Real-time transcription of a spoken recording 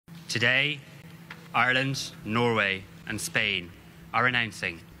Today, Ireland, Norway and Spain are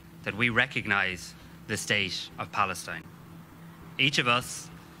announcing that we recognise the state of Palestine. Each of us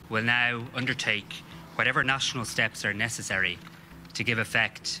will now undertake whatever national steps are necessary to give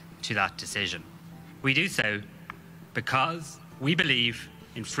effect to that decision. We do so because we believe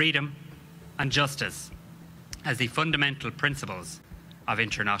in freedom and justice as the fundamental principles of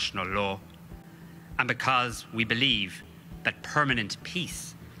international law, and because we believe that permanent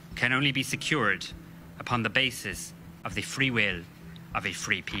peace can only be secured upon the basis of the free will of a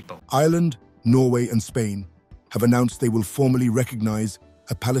free people. Ireland, Norway and Spain have announced they will formally recognise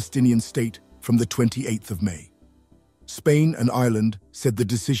a Palestinian state from the 28th of May. Spain and Ireland said the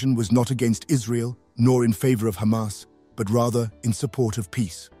decision was not against Israel nor in favour of Hamas, but rather in support of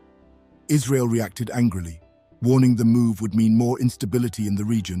peace. Israel reacted angrily, warning the move would mean more instability in the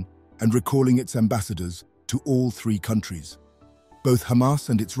region and recalling its ambassadors to all three countries. Both Hamas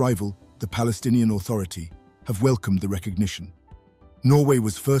and its rival, the Palestinian Authority, have welcomed the recognition. Norway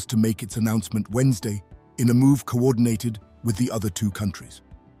was first to make its announcement Wednesday in a move coordinated with the other two countries.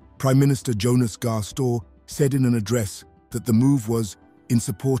 Prime Minister Jonas Gahr Store said in an address that the move was in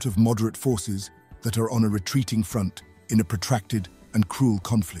support of moderate forces that are on a retreating front in a protracted and cruel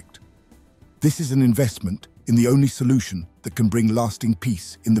conflict. This is an investment in the only solution that can bring lasting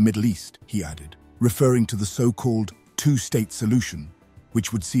peace in the Middle East, he added, referring to the so-called two-state solution,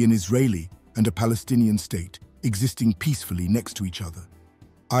 which would see an Israeli and a Palestinian state existing peacefully next to each other.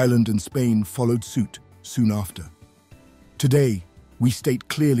 Ireland and Spain followed suit soon after. Today, we state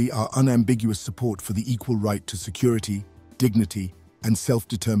clearly our unambiguous support for the equal right to security, dignity, and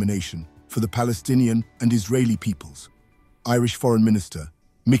self-determination for the Palestinian and Israeli peoples, Irish Foreign Minister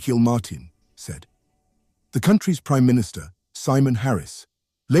Michael Martin said. The country's Prime Minister, Simon Harris,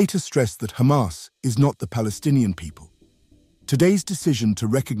 later stressed that Hamas is not the Palestinian people. Today's decision to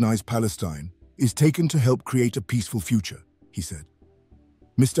recognise Palestine is taken to help create a peaceful future, he said.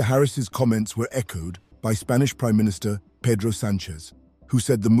 Mr. Harris's comments were echoed by Spanish Prime Minister Pedro Sanchez, who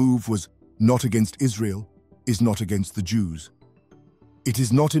said the move was not against Israel, is not against the Jews. It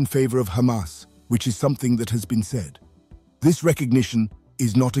is not in favour of Hamas, which is something that has been said. This recognition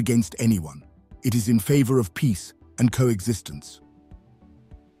is not against anyone. It is in favour of peace and coexistence.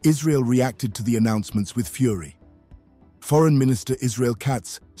 Israel reacted to the announcements with fury. Foreign Minister Israel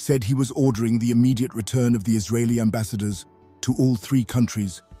Katz said he was ordering the immediate return of the Israeli ambassadors to all three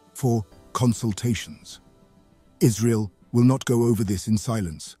countries for consultations. Israel will not go over this in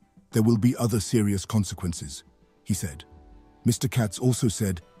silence. There will be other serious consequences, he said. Mr. Katz also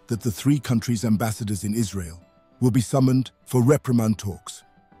said that the three countries' ambassadors in Israel will be summoned for reprimand talks,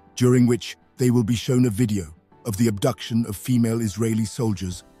 during which they will be shown a video of the abduction of female Israeli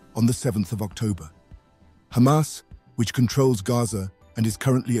soldiers on the 7th of October. Hamas, which controls Gaza and is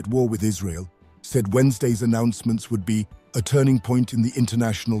currently at war with Israel, said Wednesday's announcements would be a turning point in the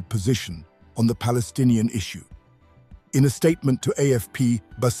international position on the Palestinian issue. In a statement to AFP,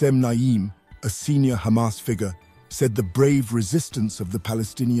 Bassem Naim, a senior Hamas figure, said the brave resistance of the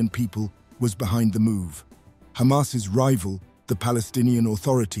Palestinian people was behind the move. Hamas's rival, the Palestinian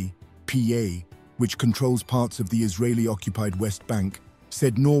Authority, PA, which controls parts of the Israeli-occupied West Bank,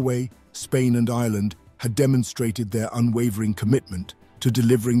 said Norway, Spain and Ireland had demonstrated their unwavering commitment to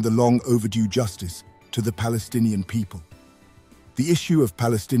delivering the long-overdue justice to the Palestinian people. The issue of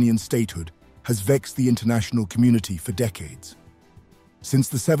Palestinian statehood has vexed the international community for decades. Since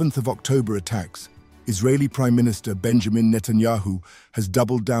the 7th of October attacks, Israeli Prime Minister Benjamin Netanyahu has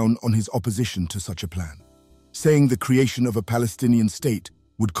doubled down on his opposition to such a plan, saying the creation of a Palestinian state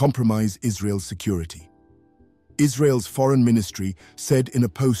would compromise Israel's security. Israel's foreign ministry said in a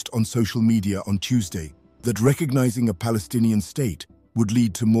post on social media on Tuesday that recognizing a Palestinian state would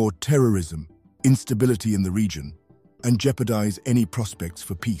lead to more terrorism, instability in the region, and jeopardize any prospects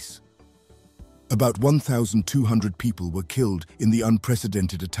for peace. About 1,200 people were killed in the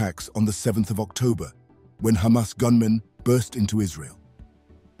unprecedented attacks on the 7th of October, when Hamas gunmen burst into Israel.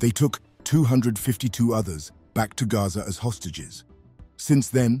 They took 252 others back to Gaza as hostages. Since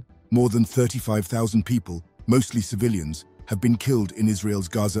then, more than 35,000 people, mostly civilians, have been killed in Israel's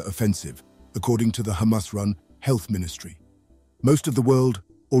Gaza offensive, according to the Hamas-run Health Ministry. Most of the world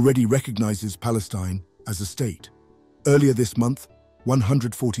already recognizes Palestine as a state. Earlier this month,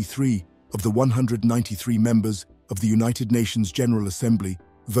 143 of the 193 members of the United Nations General Assembly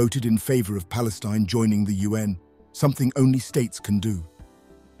voted in favor of Palestine joining the UN, something only states can do.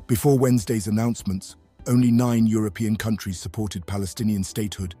 Before Wednesday's announcements, only 9 European countries supported Palestinian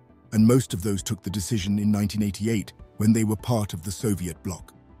statehood, and most of those took the decision in 1988 when they were part of the Soviet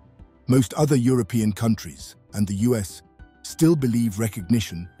bloc. Most other European countries and the US still believe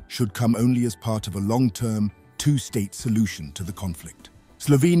recognition should come only as part of a long-term, two-state solution to the conflict.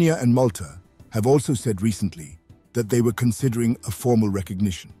 Slovenia and Malta have also said recently that they were considering a formal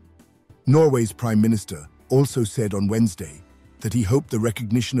recognition. Norway's Prime Minister also said on Wednesday that he hoped the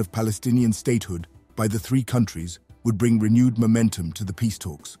recognition of Palestinian statehood by the three countries would bring renewed momentum to the peace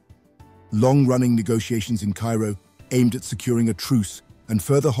talks. Long-running negotiations in Cairo aimed at securing a truce and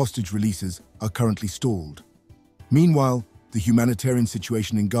further hostage releases are currently stalled. Meanwhile, the humanitarian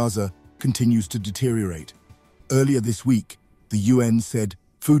situation in Gaza continues to deteriorate. Earlier this week, the UN said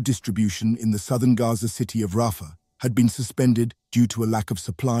food distribution in the southern Gaza city of Rafah had been suspended due to a lack of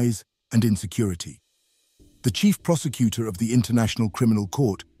supplies and insecurity. The chief prosecutor of the International Criminal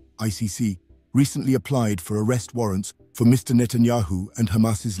Court, ICC, recently applied for arrest warrants for Mr. Netanyahu and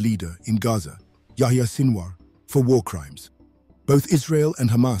Hamas's leader in Gaza, Yahya Sinwar, for war crimes. Both Israel and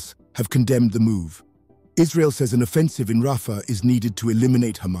Hamas have condemned the move. Israel says an offensive in Rafah is needed to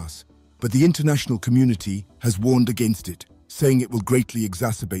eliminate Hamas, but the international community has warned against it, saying it will greatly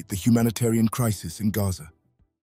exacerbate the humanitarian crisis in Gaza.